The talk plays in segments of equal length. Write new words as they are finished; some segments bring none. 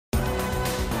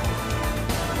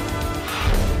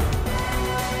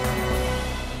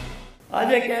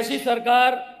आज एक ऐसी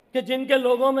सरकार कि जिनके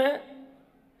लोगों में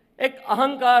एक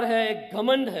अहंकार है, एक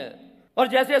घमंड है, और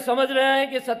जैसे समझ रहे हैं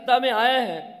कि सत्ता में आए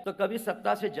हैं तो कभी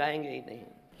सत्ता से जाएंगे ही नहीं।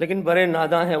 लेकिन बड़े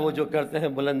नादान हैं वो जो करते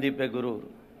हैं बुलंदी पे गुरूर।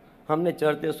 हमने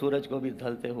चढ़ते सूरज को भी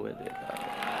ढलते हुए देखा है।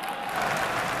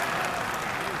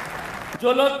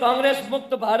 जो लोग कांग्रेस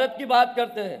मुक्त भारत की बात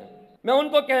करते हैं, मैं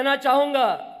उनको कहना चाहूंगा,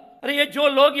 अरे ये जो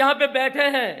लोग यहाँ पे बैठे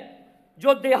हैं,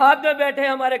 जो देहात में बैठे हैं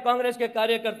हमारे कांग्रेस के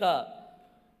कार्यकर्ता,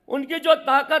 उनकी जो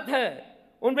ताकत है,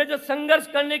 उनमें जो संघर्ष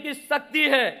करने की शक्ति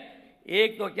है,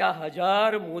 एक तो क्या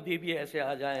 1000 मोदी भी ऐसे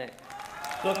आ जाएं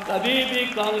तो कभी भी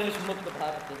कांग्रेस मुक्त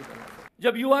भारत नहीं बना।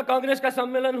 जब युवा कांग्रेस का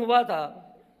सम्मेलन हुआ था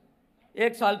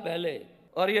 1 साल पहले,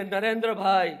 और ये नरेंद्र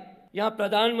भाई यहाँ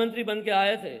प्रधानमंत्री बन के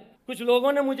आए थे, कुछ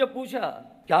लोगों ने मुझे पूछा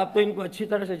कि आप तो इनको अच्छी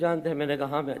तरह से जानते हैं। मैंने कहा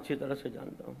हाँ, मैं अच्छी तरह से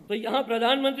जानता हूँ। तो यहाँ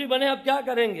प्रधानमंत्री बने, अब क्या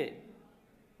करेंगे?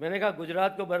 मैंने कहा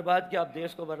गुजरात को बर्बाद किया, आप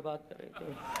देश को बर्बाद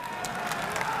करेंगे।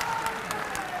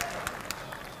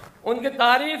 उनकी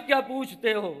तारीफ क्या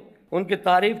पूछते हो? उनकी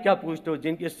तारीफ क्या पूछते हो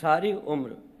जिनकी सारी उम्र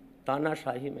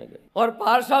तानाशाही में गई और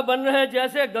पारसा बन रहे हैं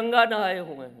जैसे गंगा नहाए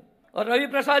हुए हैं। और रवि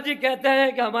प्रसाद जी कहते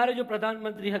हैं कि हमारे जो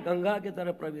प्रधानमंत्री है गंगा की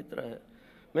तरह पवित्र है।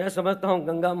 मैं समझता हूँ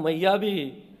गंगा मैया भी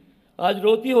आज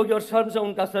रोती होगी और शर्म से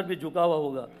उनका सर भी झुका हुआ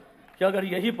होगा कि अगर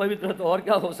यही पवित्र है तो और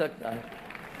क्या हो सकता है।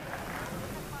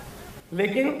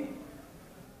 लेकिन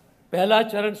पहला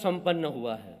चरण संपन्न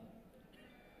हुआ है,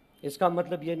 इसका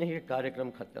मतलब ये नहीं कि कार्यक्रम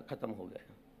खत्म हो गया।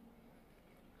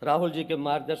 राहुल जी के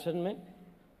मार्गदर्शन में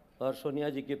और सोनिया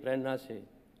जी की प्रेरणा से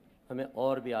हमें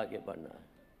और भी आगे बढ़ना है।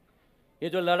 ये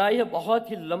जो लड़ाई है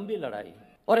बहुत ही लंबी लड़ाई है,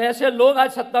 और ऐसे लोग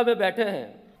आज सत्ता में बैठे हैं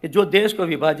कि जो देश को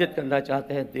विभाजित करना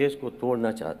चाहते हैं, देश को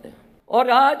तोड़ना चाहते हैं। और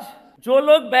आज जो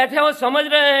लोग बैठे हैं वो समझ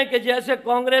रहे हैं कि जैसे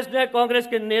कांग्रेस ने, कांग्रेस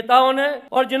के नेताओं ने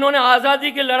और जिन्होंने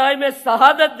आजादी की लड़ाई में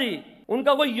शहादत दी,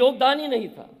 उनका कोई योगदान ही नहीं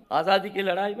था। आजादी की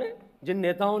लड़ाई में जिन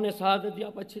नेताओं ने शहादत दी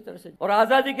आप अच्छी तरह से, और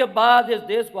आजादी के बाद इस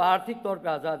देश को आर्थिक तौर पर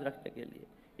आजाद रखने के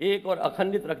लिए, एक और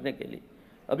अखंडित रखने के लिए,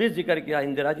 अभी जिक्र किया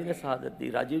इंदिरा जी ने शहादत दी,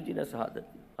 राजीव जी ने शहादत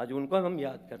दी, आज उनको हम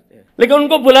याद करते हैं। लेकिन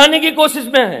उनको बुलाने की कोशिश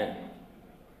में है।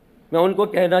 मैं उनको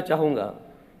कहना चाहूंगा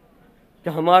कि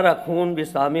हमारा खून भी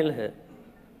शामिल है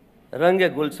रंग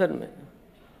गुलशन में,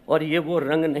 और ये वो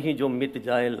रंग नहीं जो मिट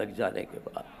जाए लग जाने के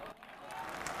बाद।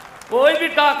 कोई भी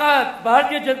ताकत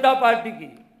भारतीय जनता पार्टी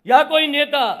की या कोई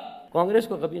नेता कांग्रेस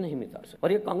को कभी नहीं मिटा सकता,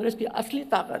 और ये कांग्रेस की असली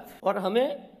ताकत। और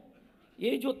हमें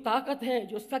ये जो ताकत है,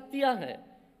 जो शक्तियां हैं,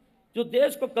 जो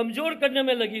देश को कमजोर करने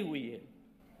में लगी हुई है,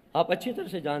 आप अच्छी तरह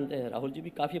से जानते हैं। राहुल जी भी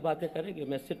काफी बातें करेंगे,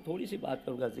 मैं सिर्फ थोड़ी सी बात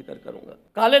करूंगा, जिक्र करूंगा।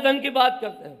 काले धन की बात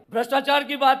करते हैं, भ्रष्टाचार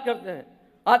की बात करते हैं,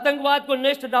 आतंकवाद को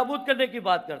नेस्त नाबूद करने की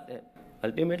बात करते हैं।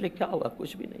 अल्टीमेटली क्या होगा?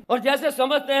 कुछ भी नहीं। और जैसे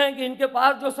समझते हैं कि इनके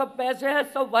पास जो सब पैसे हैं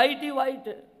सब वाइट ही वाइट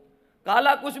है,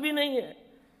 काला कुछ भी नहीं है।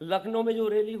 लखनऊ में जो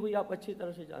रैली हुई आप अच्छी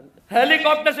तरह से जानते हैं,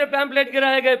 हेलीकॉप्टर से पैम्पलेट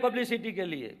गिराए गए पब्लिसिटी के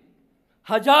लिए,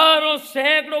 हजारों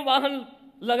सैकड़ों वाहन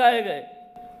लगाए गए।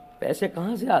 पैसे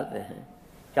कहां से आते हैं?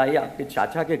 क्या ये आपके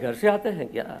चाचा के घर से आते हैं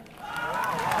क्या?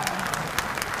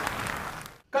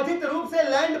 कथित रूप से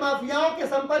लैंड माफियाओं के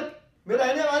संपर्क में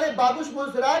रहने वाले बाबूश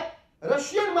मोन्सरात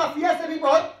रशियन माफिया से भी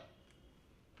बहुत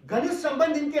घनिष्ठ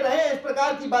संबंध इनके रहे, इस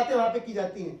प्रकार की बातें वहां पे की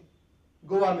जाती हैं।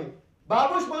 गोवा में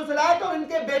बाबूश मोन्सरात और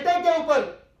इनके बेटे के ऊपर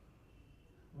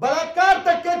बलात्कार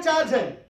तक के चार्ज हैं।